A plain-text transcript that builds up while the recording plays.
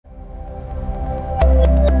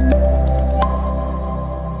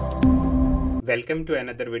Welcome to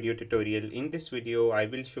another video tutorial. In this video, I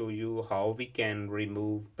will show you how we can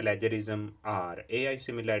remove plagiarism or AI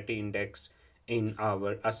similarity index in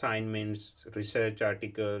our assignments, research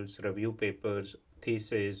articles, review papers,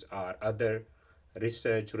 thesis, or other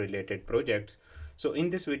research related projects. So in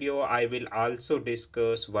this video, I will also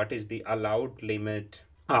discuss what is the allowed limit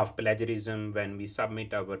of plagiarism when we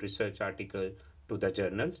submit our research article to the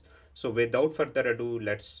journals. So without further ado,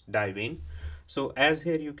 let's dive in. So as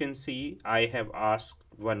here you can see, I have asked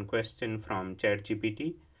one question from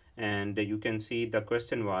ChatGPT, and you can see the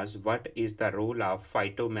question was, what is the role of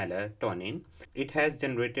phytomelatonin? It has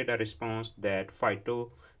generated a response that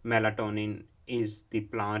phytomelatonin is the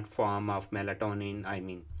plant form of melatonin,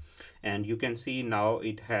 and you can see now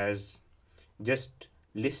it has just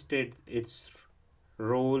listed its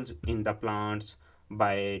roles in the plants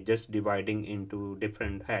by just dividing into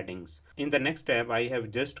different headings. In the next step, I have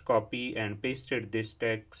just copy and pasted this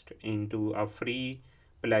text into a free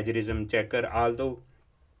plagiarism checker, although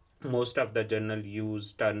most of the journal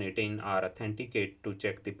use Turnitin or Authenticate to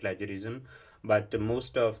check the plagiarism, but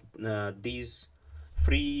most of these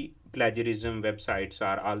free plagiarism websites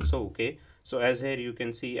are also okay. So as here you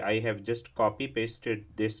can see, I have just copy pasted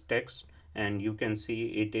this text, and you can see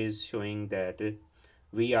it is showing that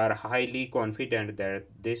we are highly confident that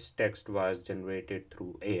this text was generated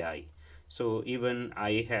through AI. So even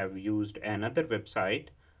I have used another website,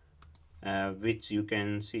 which you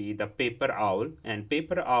can see the paper owl, and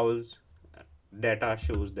paper owl's data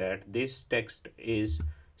shows that this text is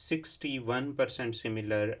 61%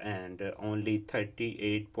 similar and only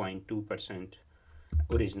 38.2%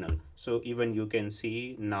 original. So even you can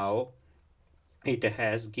see now it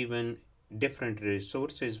has given different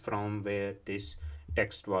resources from where this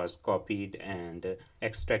text was copied and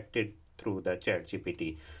extracted through the chat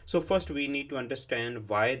GPT. So first we need to understand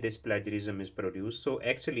why this plagiarism is produced. So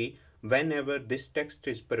actually whenever this text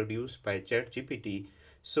is produced by chat GPT,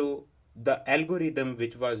 so the algorithm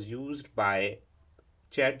which was used by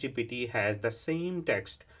ChatGPT has the same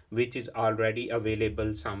text which is already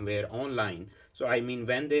available somewhere online. So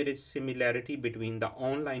when there is similarity between the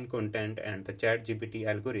online content and the ChatGPT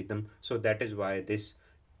algorithm, so that is why this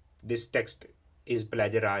text is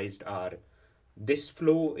plagiarized, or this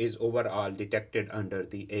flow is overall detected under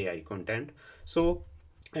the AI content. So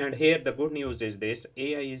and here the good news is this: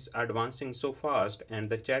 AI is advancing so fast, and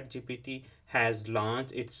the ChatGPT has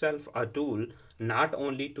launched itself a tool not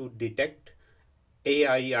only to detect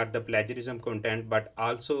AI or the plagiarism content, but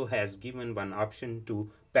also has given one option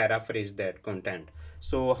to paraphrase that content.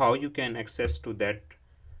 So how you can access to that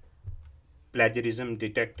plagiarism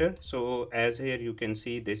detector? So as here you can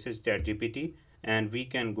see, this is ChatGPT, and we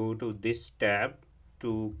can go to this tab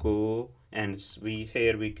to go, and we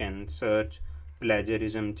can search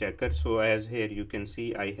plagiarism checker. So as here you can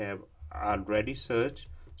see, I have already searched,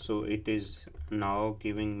 so it is now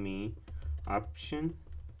giving me option.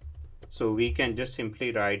 So we can just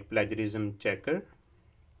simply write plagiarism checker.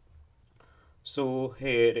 So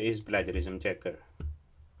here is plagiarism checker.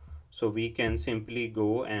 So we can simply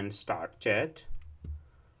go and start chat.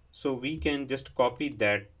 So we can just copy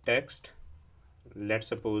that text. Let's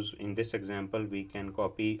suppose in this example we can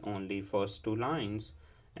copy only first two lines,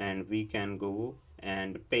 and we can go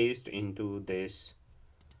and paste into this.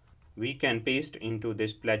 We can paste into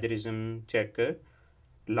this plagiarism checker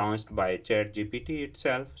launched by ChatGPT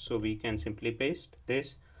itself. So we can simply paste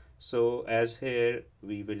this. So as here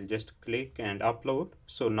we will just click and upload.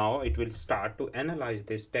 So now it will start to analyze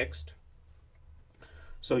this text.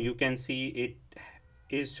 So you can see it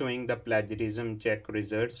is showing the plagiarism check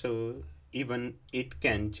result. So even it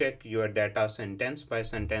can check your data sentence by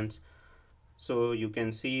sentence. So you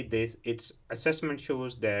can see this, its assessment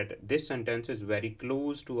shows that this sentence is very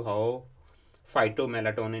close to how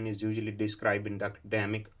phytomelatonin is usually described in the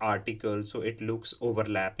academic article. So it looks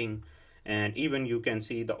overlapping, and even you can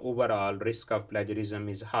see the overall risk of plagiarism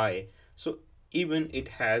is high. So even it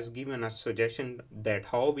has given a suggestion that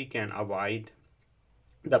how we can avoid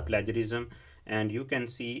the plagiarism. And you can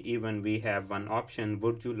see even we have one option: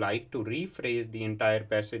 would you like to rephrase the entire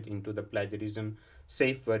passage into the plagiarism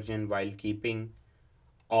safe version while keeping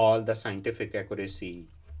all the scientific accuracy?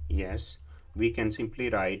 Yes, we can simply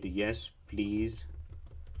write, yes, please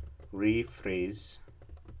rephrase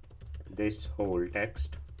this whole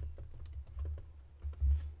text.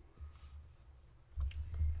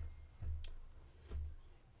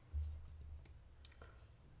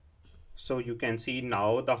 So you can see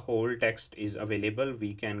now the whole text is available.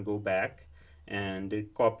 We can go back and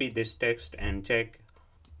copy this text and check.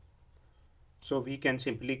 So we can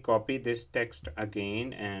simply copy this text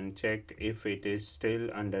again and check if it is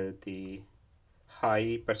still under the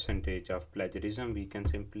high percentage of plagiarism, we can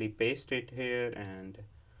simply paste it here and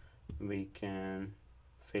we can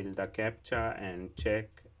fill the captcha and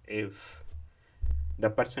check if the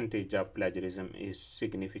percentage of plagiarism is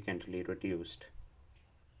significantly reduced.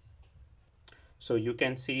 So you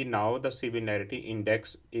can see now the similarity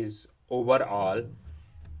index is overall.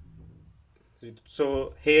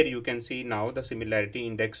 So here you can see now the similarity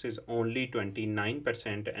index is only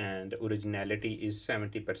 29% and originality is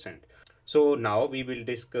 70%. So now we will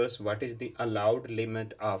discuss what is the allowed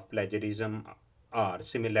limit of plagiarism or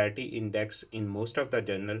similarity index in most of the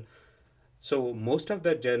journal. So most of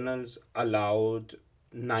the journals allowed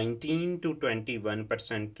 19 to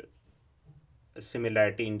 21%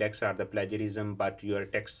 similarity index or the plagiarism, but your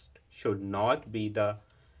text should not be the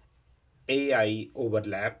AI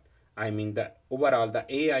overlap. I mean the overall the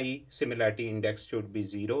AI similarity index should be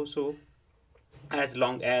zero. So as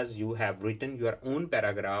long as you have written your own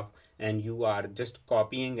paragraph and you are just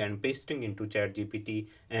copying and pasting into ChatGPT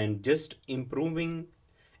and just improving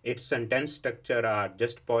its sentence structure or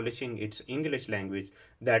just polishing its English language,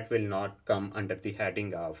 that will not come under the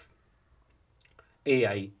heading of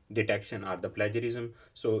AI detection or the plagiarism.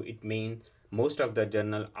 So it means most of the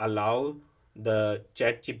journal allow the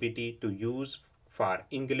ChatGPT to use for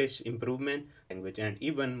English improvement language, and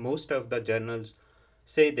even most of the journals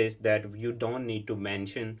say this that you don't need to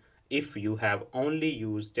mention if you have only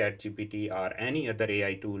used ChatGPT or any other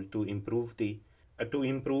AI tool to improve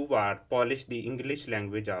or polish the English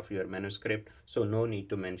language of your manuscript. So no need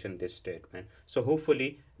to mention this statement. So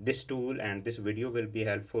hopefully this tool and this video will be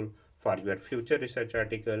helpful for your future research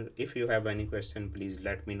article. If you have any question, please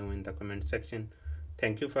let me know in the comment section.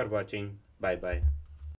 Thank you for watching. Bye bye.